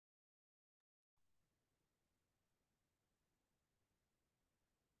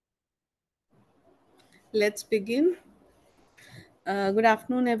Let's begin. Good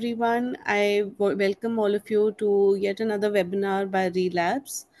afternoon, everyone. I welcome all of you to yet another webinar by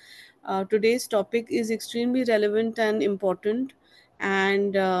Relapse. Today's topic is extremely relevant and important,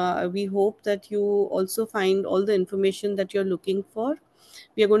 and we hope that you also find all the information that you're looking for.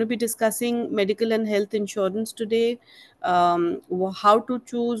 We are going to be discussing medical and health insurance today. How to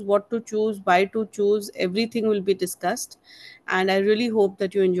choose, what to choose, why to choose, everything will be discussed. And I really hope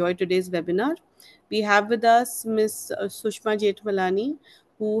that you enjoy today's webinar. We have with us Miss Sushma Jethmalani,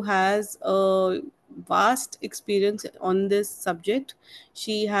 who has a vast experience on this subject.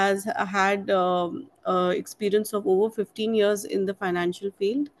 She has had experience of over 15 years in the financial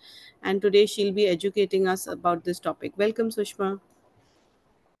field, and today she'll be educating us about this topic. Welcome, Sushma.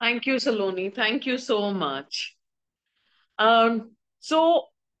 Thank you, Saloni. Thank you so much. So,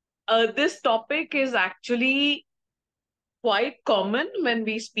 this topic is actually quite common when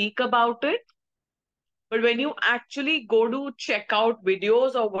we speak about it. But when you actually go to check out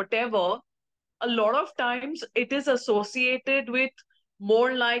videos or whatever, a lot of times it is associated with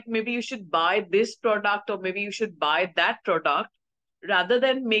more like maybe you should buy this product or maybe you should buy that product rather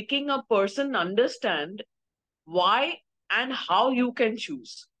than making a person understand why and how you can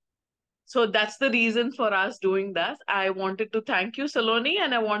choose. So that's the reason for us doing that. I wanted to thank you, Saloni,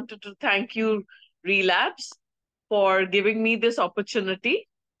 and I wanted to thank you, Relapse, for giving me this opportunity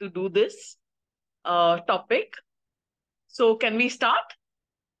to do this topic. So, can we start?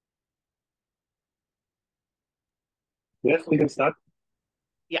 Yes, we can start.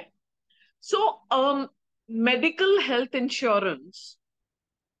 Yeah. So, medical health insurance,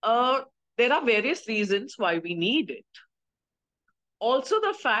 uh, there are various reasons why we need it. Also,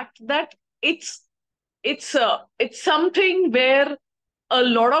 the fact that it's it's something where a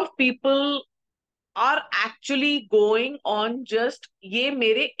lot of people are actually going on just ye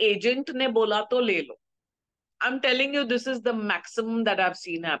mere agent ne bola to le lo. I'm telling you, this is the maximum that I've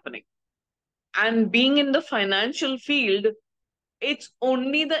seen happening. And being in the financial field, it's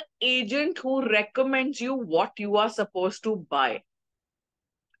only the agent who recommends you what you are supposed to buy.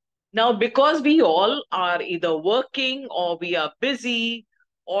 Now, because we all are either working or we are busy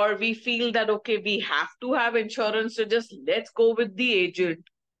or we feel that, okay, we have to have insurance, so just let's go with the agent,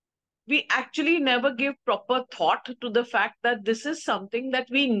 we actually never give proper thought to the fact that this is something that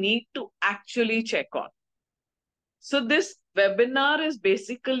we need to actually check on. So, this webinar is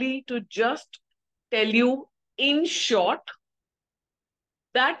basically to just tell you in short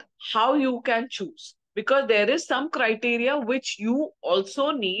that how you can choose, because there is some criteria which you also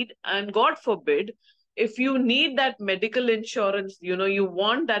need, and God forbid, if you need that medical insurance, you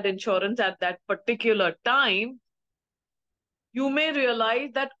want that insurance at that particular time, you may realize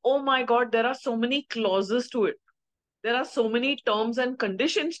that, oh my God, there are so many clauses to it. There are so many terms and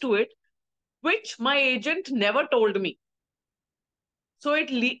conditions to it, which my agent never told me. So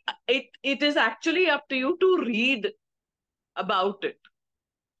it is actually up to you to read about it.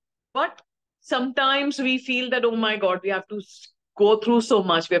 But sometimes we feel that, oh my God, we have to go through so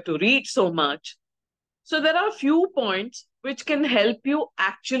much, we have to read so much. So there are a few points which can help you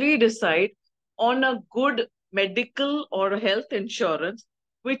actually decide on a good medical or health insurance,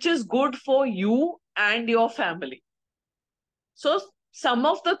 which is good for you and your family. So some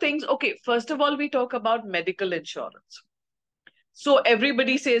of the things, okay, first of all, we talk about medical insurance. So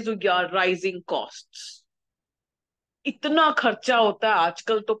everybody says, oh, yeah, rising costs. इतना खर्चा होता है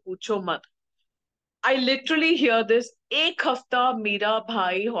आजकल तो पूछो मत. I literally hear this. एक हफ्ता मेरा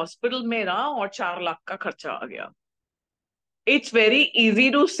भाई हॉस्पिटल में रहा और 4 लाख का खर्चा आ गया. It's very easy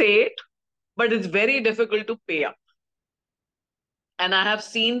to say it, but it's very difficult to pay up. And I have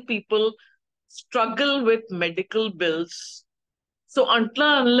seen people struggle with medical bills. So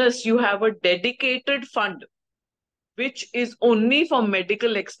until unless you have a dedicated fund, which is only for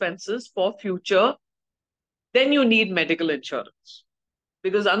medical expenses for future, then you need medical insurance.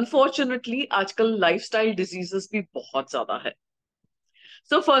 Because unfortunately, आजकल lifestyle diseases भी बहुत ज़्यादा है.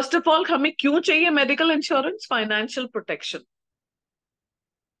 So first of all, हमें क्यों चाहिए medical insurance? Financial protection.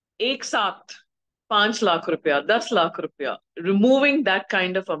 एक साथ 5 लाख रुपया, 10 लाख रुपया, removing that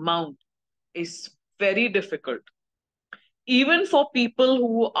kind of amount is very difficult. Even for people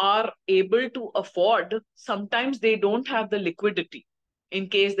who are able to afford, sometimes they don't have the liquidity. In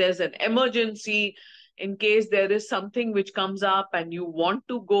case there's an emergency, in case there is something which comes up and you want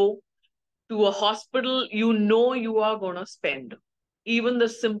to go to a hospital, you are going to spend. Even the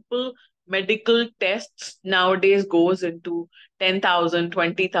simple medical tests nowadays goes into 10,000,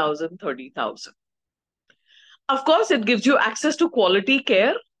 20,000, 30,000. Of course, it gives you access to quality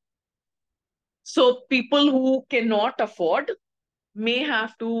care. So people who cannot afford may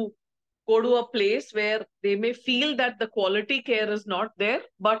have to go to a place where they may feel that the quality care is not there,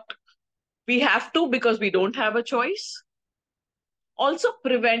 but we have to because we don't have a choice. Also,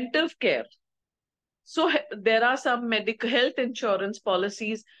 preventive care. So there are some medical health insurance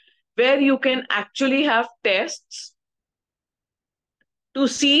policies where you can actually have tests to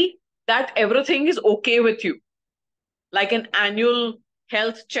see that everything is okay with you, like an annual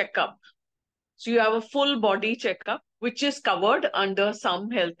health checkup. So you have a full body checkup, which is covered under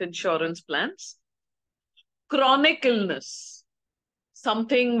some health insurance plans. Chronic illness,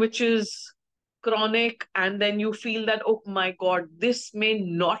 something which is chronic, and then you feel that, oh my God, this may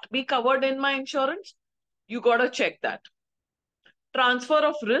not be covered in my insurance. You got to check that. Transfer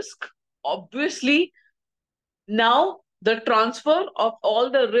of risk, obviously, now the transfer of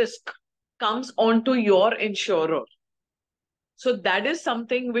all the risk comes onto your insurer. So that is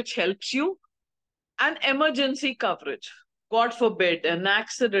something which helps you. And emergency coverage. God forbid, an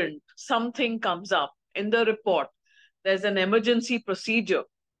accident, something comes up in the report. There's an emergency procedure.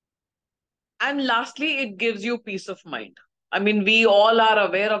 And lastly, it gives you peace of mind. I mean, we all are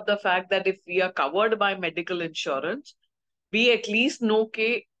aware of the fact that if we are covered by medical insurance, we at least know कि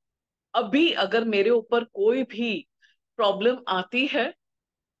अभी अगर मेरे ऊपर कोई भी problem आती है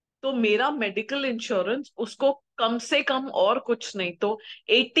तो मेरा मेडिकल इंश्योरेंस उसको कम से कम और कुछ नहीं तो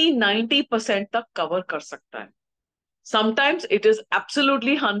 80-90% तक कवर कर सकता है. Sometimes it is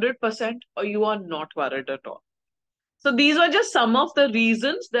absolutely 100% or you are not worried at all. So these were just some of the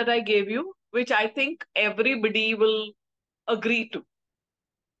reasons that I gave you, which I think everybody will agree to.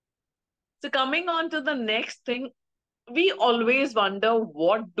 So coming on to the next thing, we always wonder,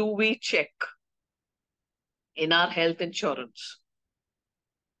 what do we check in our health insurance?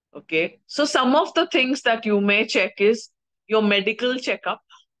 Okay. So some of the things that you may check is your medical checkup.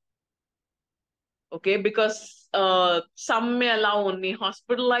 Okay. Because some may allow only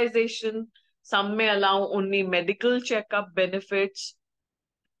hospitalization, some may allow only medical checkup benefits.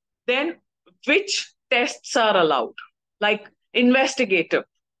 Then which tests are allowed? Like investigative.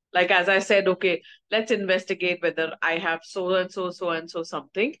 Like as I said, okay, let's investigate whether I have so and so, so and so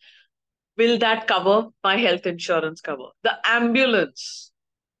something. Will that cover my health insurance cover? The ambulance.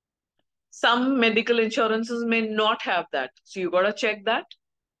 Some medical insurances may not have that. So you got to check that.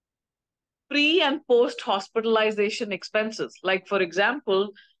 Pre and post hospitalization expenses. Like, for example,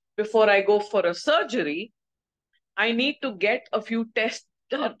 before I go for a surgery, I need to get a few tests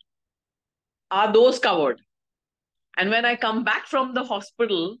done. Are those covered? And when I come back from the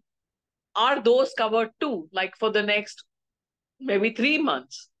hospital, are those covered too? Like for the next maybe 3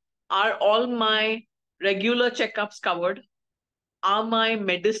 months, are all my regular checkups covered? Are my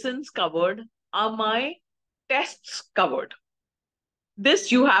medicines covered? Are my tests covered?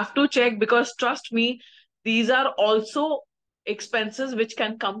 This you have to check because trust me, these are also expenses which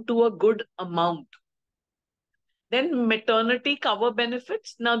can come to a good amount. Then maternity cover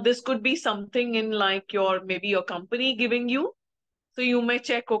benefits. Now, this could be something in like maybe your company giving you. So you may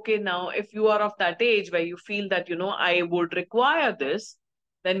check, okay, now if you are of that age where you feel that, I would require this,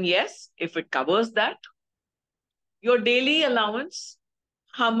 then yes, if it covers that. Your daily allowance,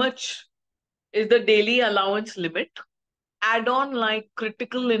 how much is the daily allowance limit? Add on like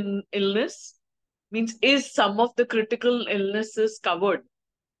critical illness, means is some of the critical illnesses covered?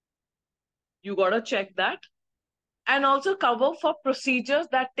 You got to check that. And also cover for procedures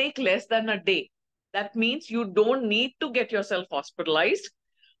that take less than a day. That means you don't need to get yourself hospitalized,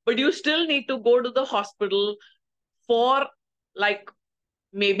 but you still need to go to the hospital for like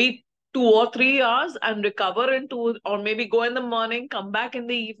maybe 2 or 3 hours and recover in two, or maybe go in the morning, come back in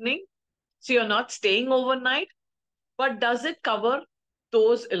the evening. So you're not staying overnight, but does it cover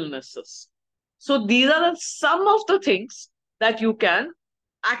those illnesses? So these are some of the things that you can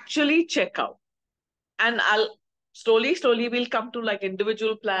actually check out. And I'll slowly we'll come to like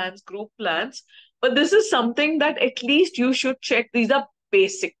individual plans, group plans. But this is something that at least you should check. These are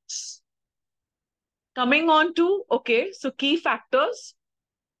basics. Coming on to, okay, so key factors.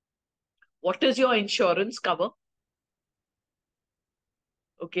 What is your insurance cover?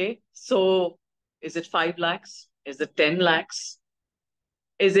 Okay, so is it 5 lakhs? Is it 10 lakhs?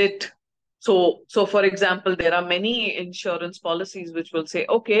 Is it so for example, there are many insurance policies which will say,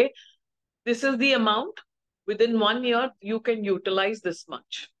 okay, this is the amount. Within 1 year, you can utilize this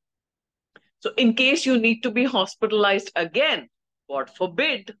much. So in case you need to be hospitalized again, God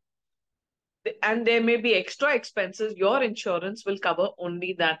forbid, and there may be extra expenses, your insurance will cover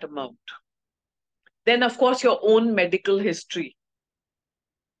only that amount. Then, of course, your own medical history.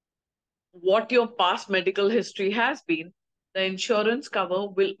 What your past medical history has been, the insurance cover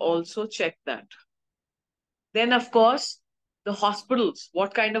will also check that. Then, of course, the hospitals,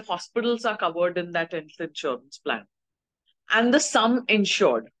 what kind of hospitals are covered in that health insurance plan, and the sum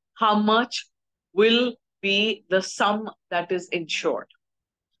insured. How much will be the sum that is insured?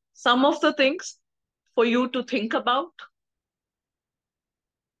 Some of the things for you to think about.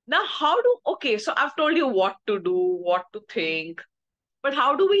 Now, okay, so I've told you what to do, what to think, but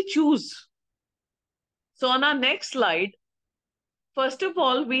how do we choose? So, on our next slide, first of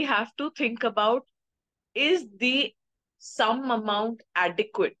all, we have to think about, is the sum amount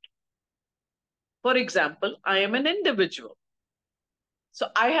adequate? For example, I am an individual. So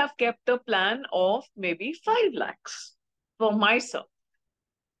I have kept a plan of maybe 5 lakhs for myself.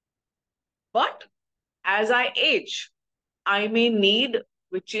 But as I age, I may need,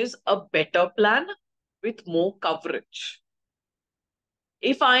 which is a better plan with more coverage.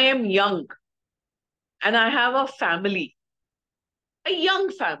 If I am young and I have a family, a young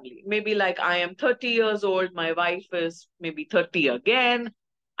family, maybe like I am 30 years old, my wife is maybe 30 again,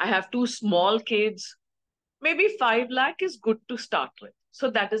 I have two small kids, maybe 5 lakh is good to start with. So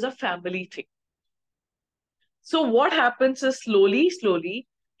that is a family thing. So what happens is slowly,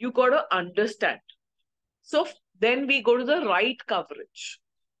 you got to understand. So then we go to the right coverage.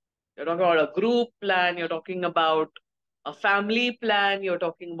 You're talking about a group plan, you're talking about a family plan, you're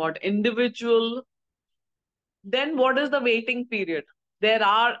talking about individual. Then what is the waiting period? There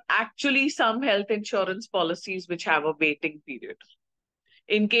are actually some health insurance policies which have a waiting period.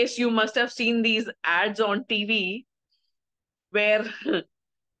 In case you must have seen these ads on TV where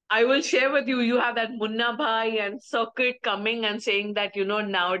I will share with you, you have that Munna Bhai and Circuit coming and saying that,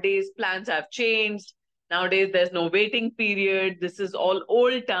 nowadays plans have changed. Nowadays there's no waiting period. This is all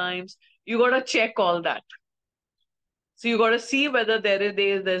old times. You got to check all that. So you got to see whether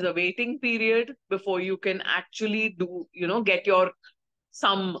there's a waiting period before you can actually do, get your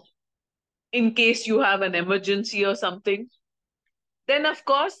some, in case you have an emergency or something. Then, of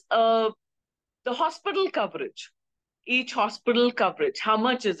course, the hospital coverage. Each hospital coverage. How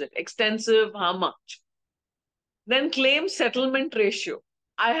much is it? Extensive? How much? Then claim settlement ratio.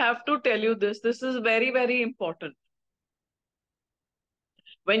 I have to tell you this. This is very, very important.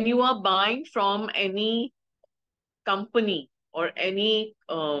 When you are buying from any company or any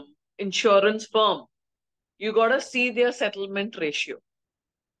insurance firm, you got to see their settlement ratio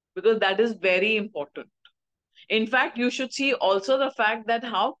because that is very important. In fact, you should see also the fact that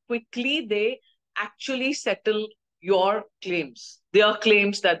how quickly they actually settle your claims, their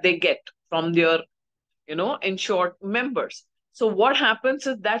claims that they get from their, insured members. So what happens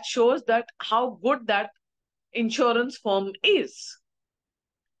is that shows that how good that insurance firm is.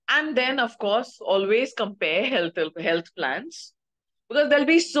 And then, of course, always compare health plans because there'll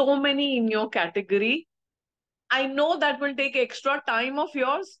be so many in your category. I know that will take extra time of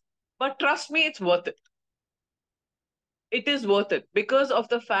yours, but trust me, it's worth it. It is worth it because of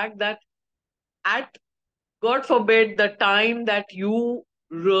the fact that at, God forbid, the time that you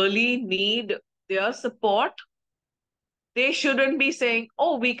really need their support, they shouldn't be saying,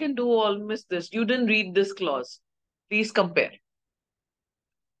 oh, we can do almost this. You didn't read this clause. Please compare.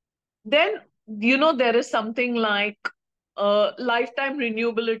 Then, there is something like a lifetime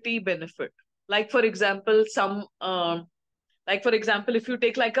renewability benefit. Like, for example, if you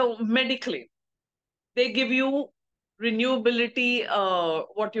take like a Mediclaim, they give you renewability,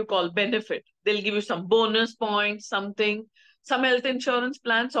 what you call benefit. They'll give you some bonus points, something. Some health insurance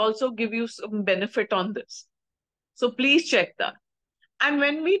plans also give you some benefit on this. So please check that. And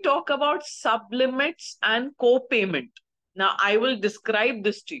when we talk about sublimits and co-payment, now I will describe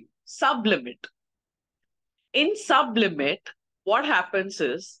this to you. Sublimit. In sublimit, what happens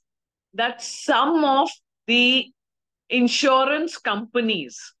is that some of the insurance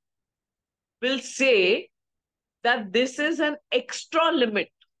companies will say that this is an extra limit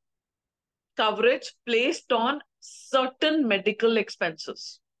coverage placed on certain medical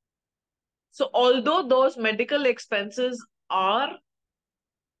expenses. So, although those medical expenses are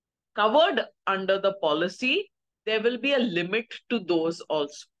covered under the policy, there will be a limit to those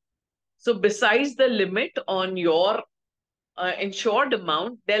also. So, besides the limit on your insured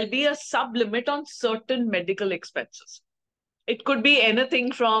amount, there'll be a sub limit on certain medical expenses. It could be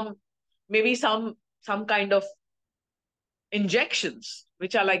anything from maybe some kind of injections,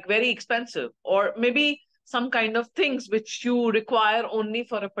 which are like very expensive, or maybe some kind of things which you require only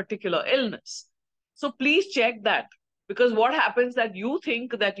for a particular illness. So please check that because what happens that you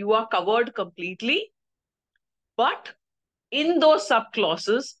think that you are covered completely, but in those sub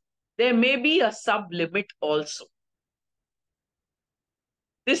clauses, there may be a sub limit also.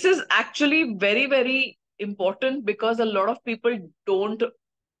 This is actually very, very important because a lot of people don't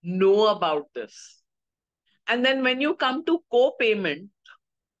know about this. And then when you come to co-payment,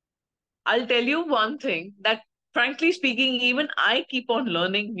 I'll tell you one thing that, frankly speaking, even I keep on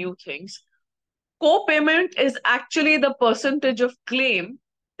learning new things. Co-payment is actually the percentage of claim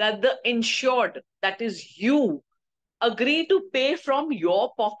that the insured, that is you, agree to pay from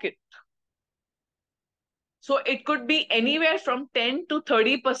your pocket. So it could be anywhere from 10 to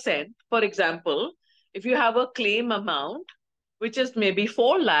 30%. For example, if you have a claim amount, which is maybe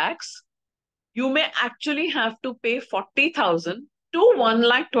 4 lakhs, you may actually have to pay 40,000 to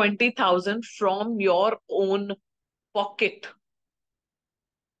 1,20,000 from your own pocket.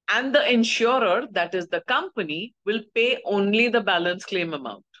 And the insurer, that is the company, will pay only the balance claim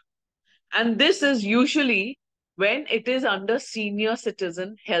amount. And this is usually when it is under senior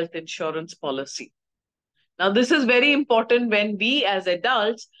citizen health insurance policy. Now, this is very important when we as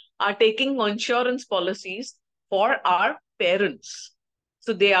adults are taking insurance policies for our parents.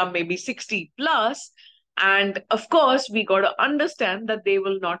 So they are maybe 60 plus. And of course, we got to understand that they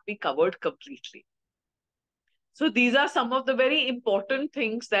will not be covered completely. So these are some of the very important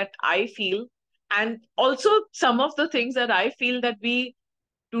things that I feel. And also some of the things that I feel that we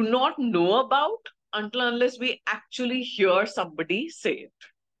do not know about until unless we actually hear somebody say it.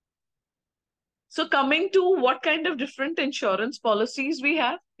 So coming to what kind of different insurance policies we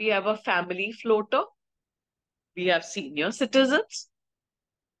have a family floater, we have senior citizens,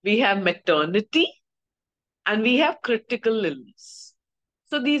 we have maternity, and we have critical illness.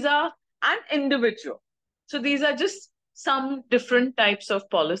 So these are an individual. So these are just some different types of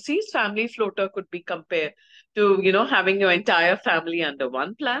policies. Family floater could be compared to, having your entire family under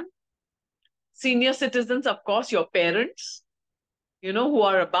one plan. Senior citizens, of course, your parents, who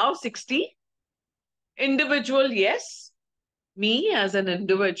are above 60. Individual, yes, me as an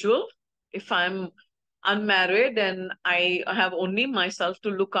individual, if I'm unmarried and I have only myself to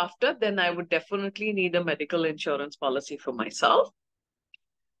look after, then I would definitely need a medical insurance policy for myself.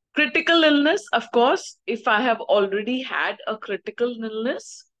 Critical illness, of course, if I have already had a critical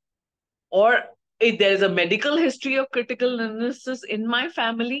illness or if there's a medical history of critical illnesses in my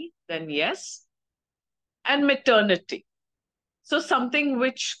family, then yes. And maternity. So something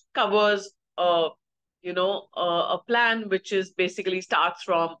which covers a plan which is basically starts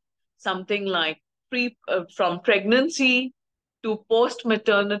from something like from pregnancy to post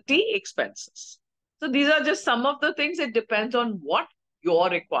maternity expenses. So these are just some of the things. It depends on what your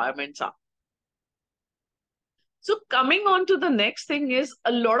requirements are. So coming on to the next thing is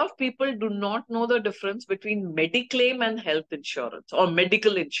a lot of people do not know the difference between Mediclaim and health insurance or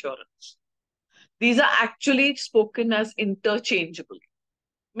medical insurance. These are actually spoken as interchangeable.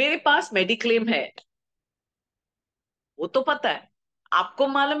 मेरे पास mediclaim है, वो तो पता है, आपको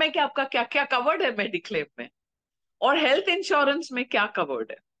मालूम है कि आपका क्या क्या कवर्ड है मेडिक्लेम में और हेल्थ इंश्योरेंस में क्या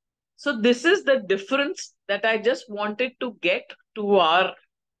कवर्ड है. So this is the difference that I just wanted to get to our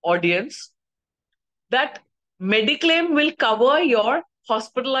audience, that Mediclaim will cover your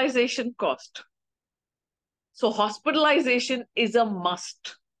hospitalization cost. So hospitalization is a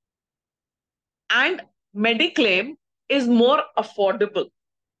must. And Mediclaim is more affordable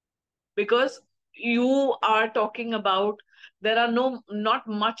because you are talking about there are not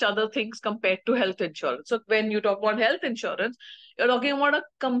much other things compared to health insurance. So when you talk about health insurance, you're talking about a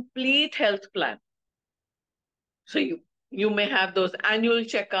complete health plan. So you may have those annual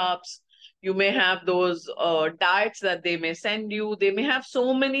checkups, you may have those diets that they may send you, they may have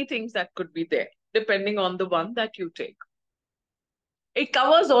so many things that could be there depending on the one that you take. It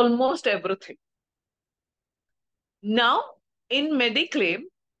covers almost everything. Now, in Mediclaim,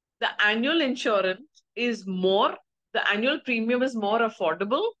 the annual insurance is more, the annual premium is more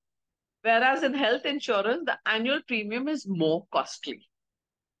affordable, whereas in health insurance, the annual premium is more costly.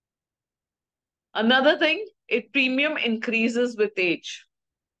 Another thing, it premium increases with age.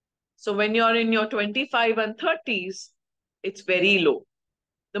 So when you're in your 25 and 30s, it's very low.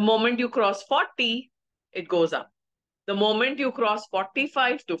 The moment you cross 40, it goes up. The moment you cross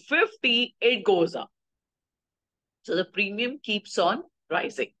 45 to 50, it goes up. So the premium keeps on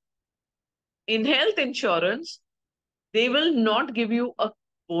rising. In health insurance, they will not give you a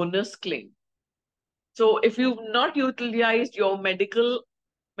bonus claim. So if you've not utilized your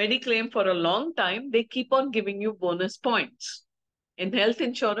Mediclaim for a long time, they keep on giving you bonus points. In health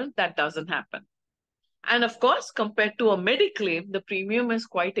insurance, that doesn't happen. And of course, compared to a Mediclaim, the premium is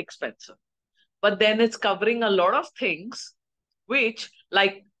quite expensive. But then it's covering a lot of things, which,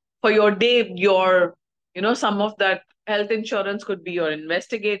 like for your day, some of that health insurance could be your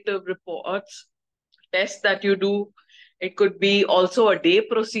investigative reports, tests that you do. It could be also a day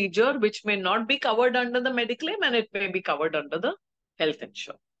procedure, which may not be covered under the Mediclaim and it may be covered under the health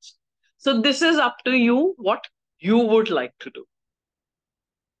insurance. So this is up to you what you would like to do.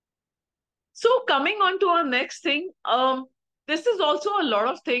 So coming on to our next thing, this is also a lot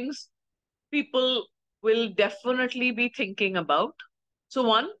of things people will definitely be thinking about. So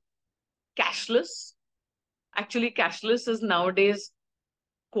one, cashless. Actually, cashless is nowadays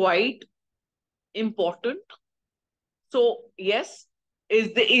quite important. So yes,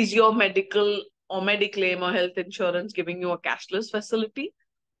 is your medical or Mediclaim or health insurance giving you a cashless facility?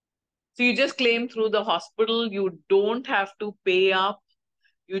 So you just claim through the hospital. You don't have to pay up.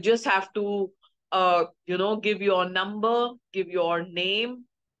 You just have to, give your number, give your name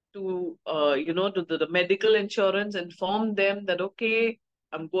to the medical insurance, inform them that, okay,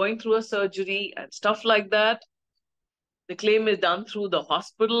 I'm going through a surgery and stuff like that. The claim is done through the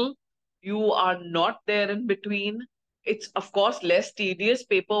hospital. You are not there in between. It's, of course, less tedious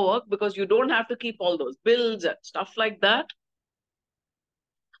paperwork because you don't have to keep all those bills and stuff like that.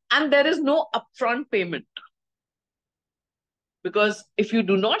 And there is no upfront payment. Because if you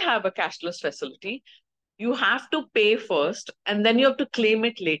do not have a cashless facility, you have to pay first and then you have to claim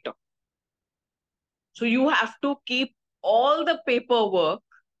it later. So you have to keep all the paperwork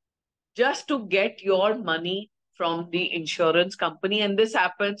just to get your money from the insurance company. And this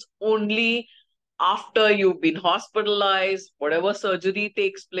happens only after you've been hospitalized, whatever surgery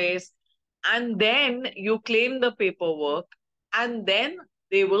takes place, and then you claim the paperwork, and then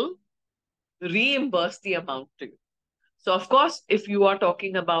they will reimburse the amount to you. So, of course, if you are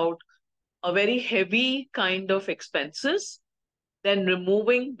talking about a very heavy kind of expenses, then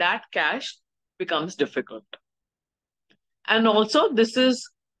removing that cash becomes difficult. And also,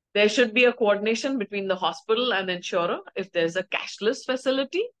 there should be a coordination between the hospital and insurer if there's a cashless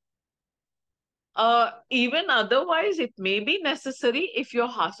facility. Even otherwise, it may be necessary if your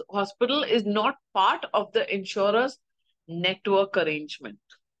hospital is not part of the insurer's network arrangement.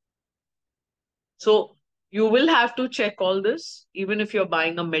 So you will have to check all this, even if you're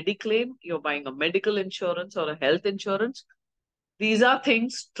buying a Mediclaim, you're buying a medical insurance or a health insurance. These are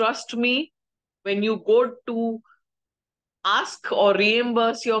things, trust me, when you go to ask or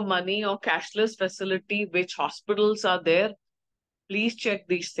reimburse your money or cashless facility, which hospitals are there, please check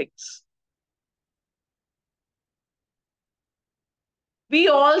these things. We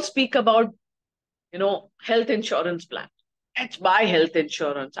all speak about, health insurance plan. Let's buy health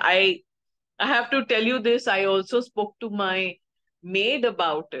insurance. I have to tell you this. I also spoke to my maid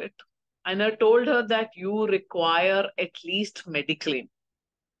about it, and I told her that you require at least Mediclaim.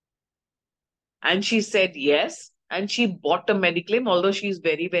 And she said yes. And she bought a Mediclaim, although she's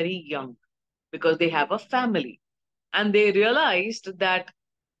very, very young, because they have a family. And they realized that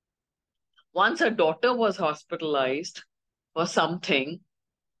once her daughter was hospitalized for something,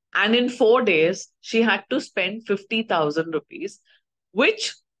 and in 4 days, she had to spend 50,000 rupees,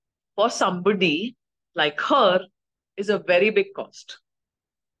 which for somebody like her is a very big cost.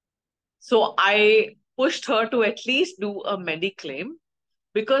 So I pushed her to at least do a Mediclaim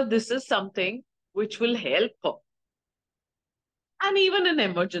because this is something which will help her. And even in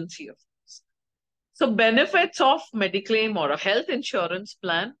emergency, of course. So benefits of Mediclaim or a health insurance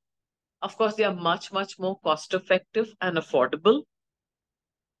plan, of course, they are much, much more cost effective and affordable.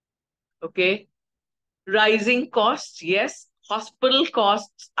 Okay. Rising costs, yes. Hospital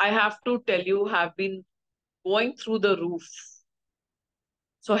costs, I have to tell you, have been going through the roof.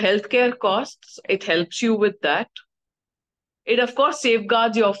 So healthcare costs, it helps you with that. It, of course,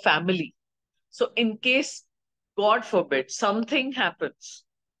 safeguards your family. So in case, God forbid, something happens,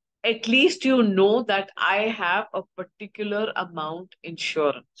 at least you know that I have a particular amount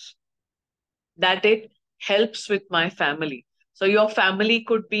insurance, that it helps with my family. So your family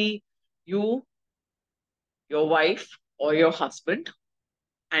could be you, your wife, or your husband,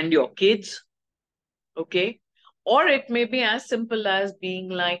 and your kids. Okay. Or it may be as simple as being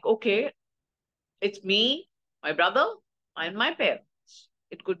like, okay, it's me, my brother, and my parents.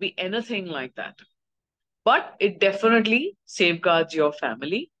 It could be anything like that. But it definitely safeguards your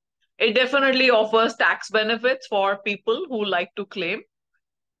family. It definitely offers tax benefits for people who like to claim.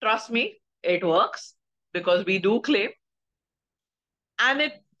 Trust me, it works because we do claim. And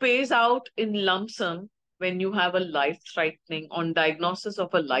it pays out in lump sum when you have a life-threatening, on diagnosis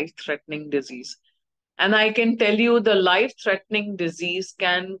of a life-threatening disease. And I can tell you the life-threatening disease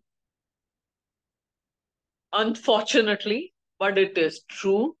can, unfortunately, but it is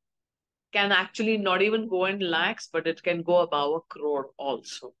true, can actually not even go in lakhs, but it can go above a crore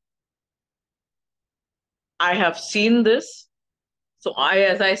also. I have seen this. So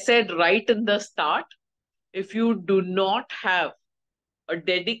as I said right in the start, if you do not have a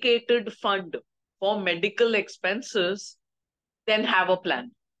dedicated fund for medical expenses, then have a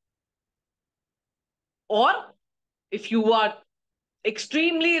plan. Or if you are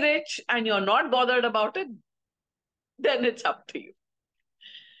extremely rich and you're not bothered about it, then it's up to you.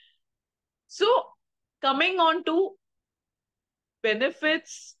 So, coming on to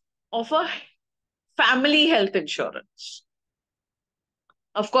benefits of a family health insurance.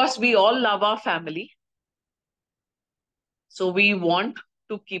 Of course, we all love our family. So we want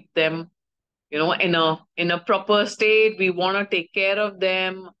to keep them, in a proper state. We want to take care of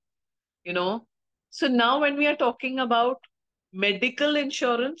them, you know. So now when we are talking about medical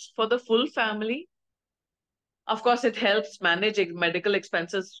insurance for the full family, of course, it helps manage medical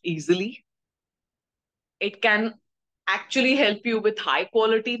expenses easily. It can actually help you with high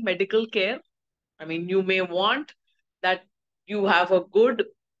quality medical care. I mean, you may want that you have a good,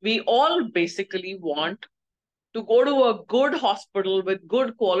 we all basically want to go to a good hospital with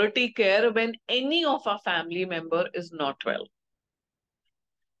good quality care when any of our family member is not well.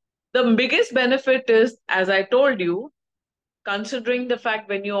 The biggest benefit is, as I told you, considering the fact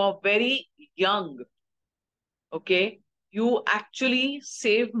when you are very young, okay, you actually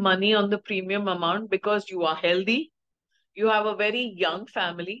save money on the premium amount because you are healthy, you have a very young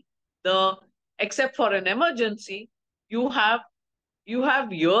family. The except for an emergency, you have you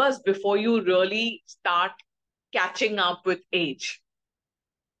have years before you really start catching up with age.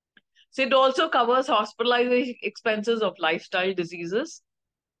 So it also covers hospitalization expenses of lifestyle diseases.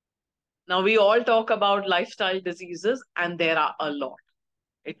 Now we all talk about lifestyle diseases and there are a lot.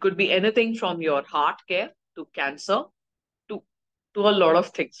 It could be anything from your heart care to cancer to, to a lot of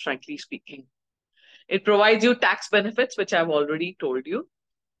things, frankly speaking. It provides you tax benefits, which I've already told you.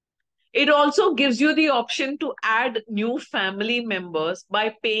 It also gives you the option to add new family members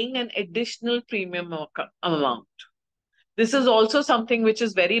by paying an additional premium amount. This is also something which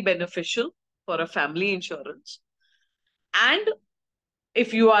is very beneficial for a family insurance. And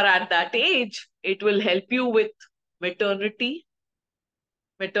if you are at that age, it will help you with maternity,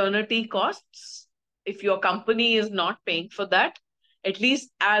 maternity costs. If your company is not paying for that, at least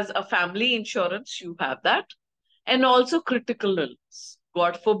as a family insurance, you have that. And also critical illness.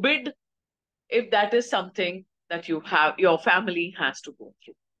 God forbid if that is something that you have, your family has to go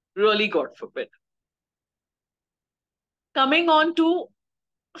through. Really, God forbid. Coming on to,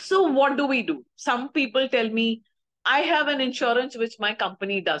 so what do we do? Some people tell me, I have an insurance which my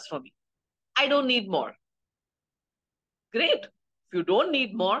company does for me. I don't need more. Great. If you don't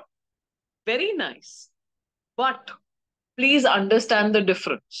need more, very nice. But please understand the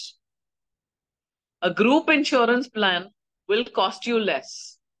difference. A group insurance plan will cost you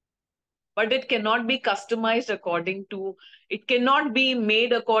less, but it cannot be customized it cannot be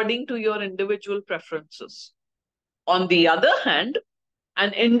made according to your individual preferences. On the other hand,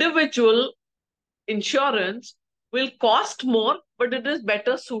 an individual insurance will cost more, but it is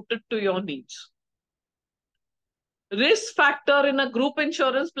better suited to your needs. Risk factor in a group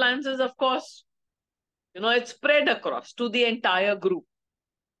insurance plans is, of course, it's spread across to the entire group.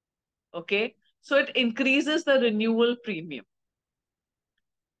 Okay. So it increases the renewal premium.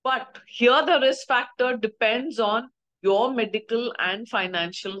 But here the risk factor depends on your medical and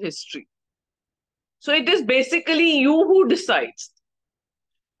financial history. So it is basically you who decides.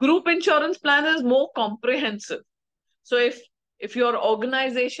 Group insurance plan is more comprehensive. So if your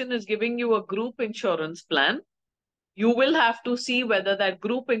organization is giving you a group insurance plan, you will have to see whether that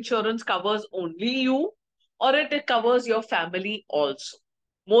group insurance covers only you or it covers your family also.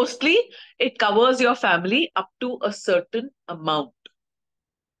 Mostly, it covers your family up to a certain amount.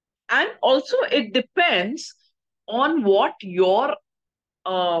 And also, it depends on what your,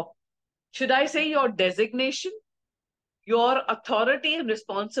 should I say, your designation, your authority and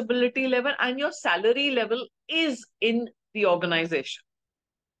responsibility level, and your salary level is in the organization.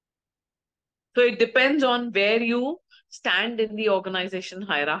 So it depends on where you stand in the organization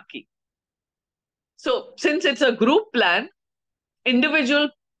hierarchy. So since it's a group plan, individual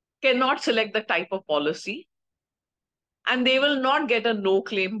cannot select the type of policy and they will not get a no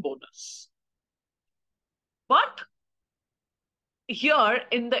claim bonus. But here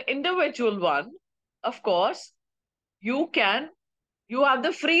in the individual one, of course, you have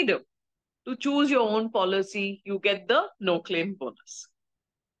the freedom to choose your own policy. You get the no claim bonus.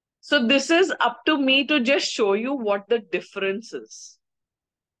 So this is up to me to just show you what the difference is.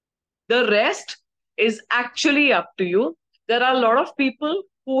 The rest is actually up to you. There are a lot of people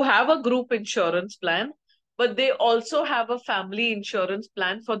who have a group insurance plan, but they also have a family insurance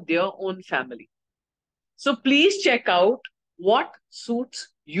plan for their own family. So please check out what suits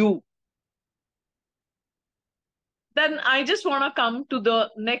you. Then I just want to come to the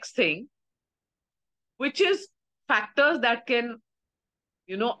next thing, which is factors that can,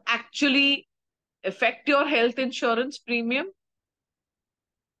 actually affect your health insurance premium?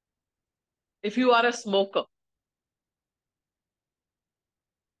 If you are a smoker,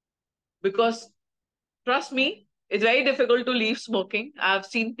 because trust me, it's very difficult to leave smoking. I've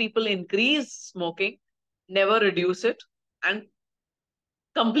seen people increase smoking, never reduce it, and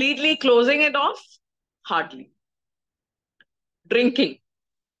completely closing it off, hardly. Drinking,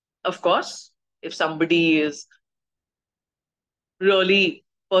 of course, if somebody is really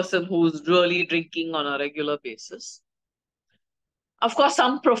person who's really drinking on a regular basis. Of course,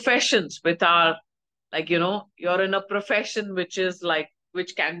 some professions with our, like, you're in a profession which is like,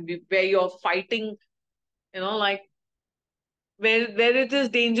 which can be where you're fighting, like where it is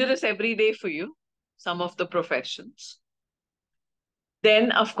dangerous every day for you, some of the professions.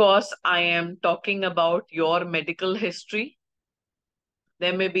 Then, of course, I am talking about your medical history.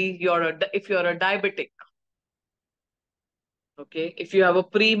 There may be if you're a diabetic, okay, if you have a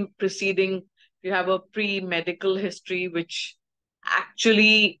you have a pre-medical history, which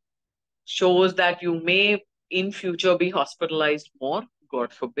actually shows that you may in future be hospitalized more,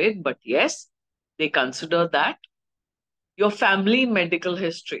 God forbid, but yes, they consider that. Your family medical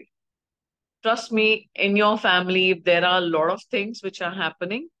history. Trust me, in your family, if there are a lot of things which are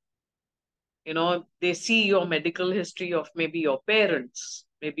happening, they see your medical history of maybe your parents,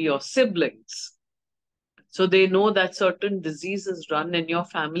 maybe your siblings. So they know that certain diseases run in your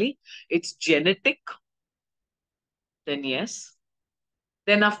family. It's genetic. Then yes.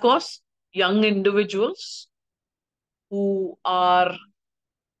 Then, of course, young individuals who are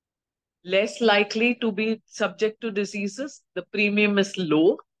less likely to be subject to diseases, the premium is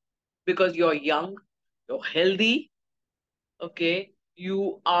low because you're young, you're healthy, okay,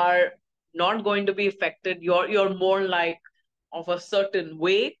 you are not going to be affected. You're more like of a certain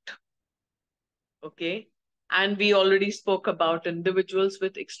weight, okay. And we already spoke about individuals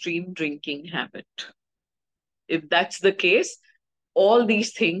with extreme drinking habit. If that's the case, all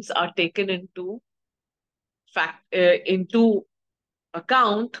these things are taken into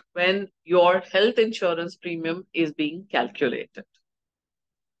account when your health insurance premium is being calculated.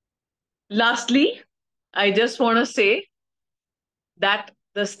 Lastly, I just want to say that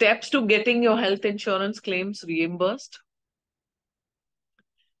the steps to getting your health insurance claims reimbursed.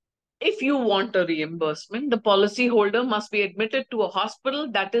 If you want a reimbursement, the policyholder must be admitted to a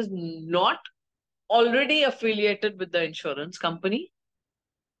hospital that is not already affiliated with the insurance company.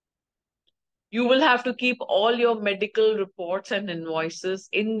 You will have to keep all your medical reports and invoices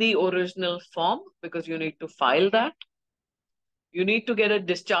in the original form because you need to file that. You need to get a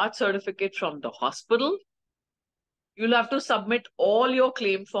discharge certificate from the hospital. You'll have to submit all your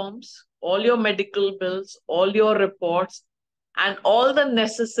claim forms, all your medical bills, all your reports, and all the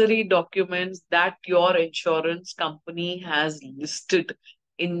necessary documents that your insurance company has listed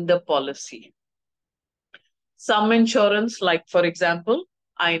in the policy. Some insurance, like for example,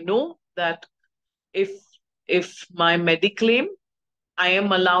 I know that if my Mediclaim, I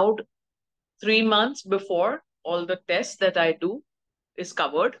am allowed 3 months before all the tests that I do is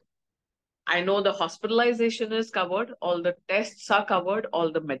covered. I know the hospitalization is covered, all the tests are covered,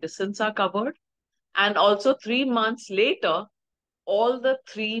 all the medicines are covered. And also 3 months later, my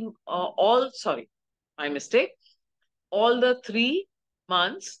mistake, all the 3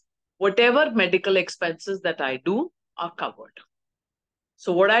 months, whatever medical expenses that I do are covered.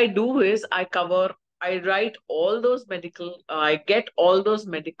 So what I do is I write all those I get all those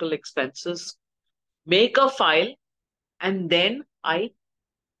medical expenses, make a file, and then I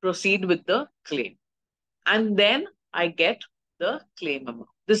proceed with the claim. And then I get the claim amount.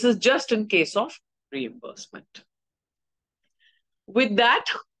 This is just in case of reimbursement. With that,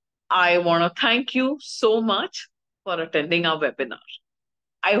 I want to thank you so much for attending our webinar.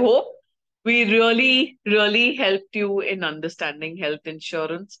 I hope we really, really helped you in understanding health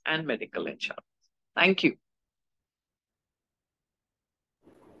insurance and medical insurance. Thank you.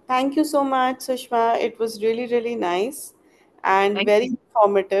 Thank you so much, Sushma. It was really, really nice and Thank very you.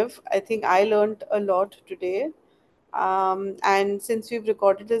 informative. I think I learned a lot today. And since we've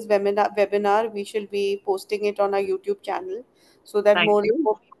recorded this webinar, we shall be posting it on our YouTube channel so that Thank more and you.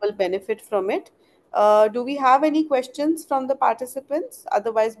 more people benefit from it. Do we have any questions from the participants?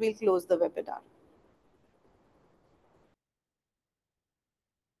 Otherwise, we'll close the webinar.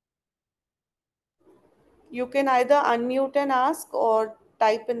 You can either unmute and ask or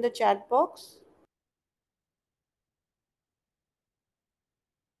type in the chat box.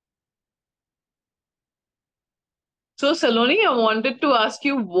 So, Saloni, I wanted to ask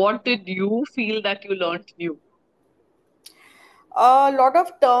you, what did you feel that you learned new? A lot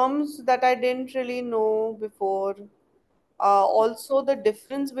of terms that I didn't really know before. Also, the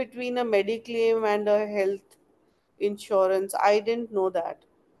difference between a Mediclaim and a health insurance. I didn't know that.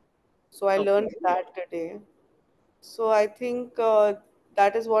 So I learned Okay. that today. So I think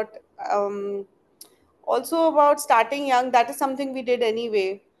that is what. Also, about starting young, that is something we did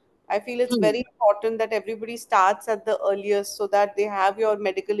anyway. I feel it's Hmm. very important that everybody starts at the earliest so that they have your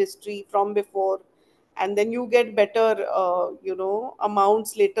medical history from before, and then you get better,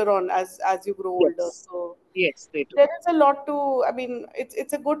 amounts later on as you grow older. Yes. So Yes, they do. there is a lot to. I mean,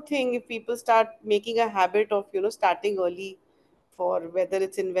 it's a good thing if people start making a habit of starting early, for whether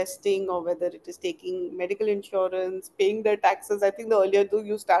it's investing or whether it is taking medical insurance, paying their taxes. I think the earlier do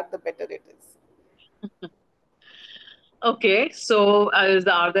you start, the better it is. Okay. So,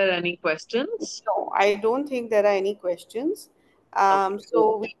 are there any questions? No, I don't think there are any questions. Okay.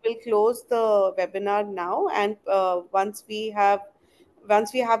 So we will close the webinar now, and once we have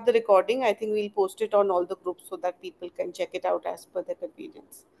the recording, I think we'll post it on all the groups so that people can check it out as per their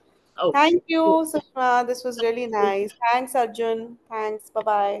convenience. Okay. Thank you, Good. Sushma. This was really nice. Thanks, Arjun. Thanks. Bye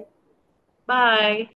bye. Bye.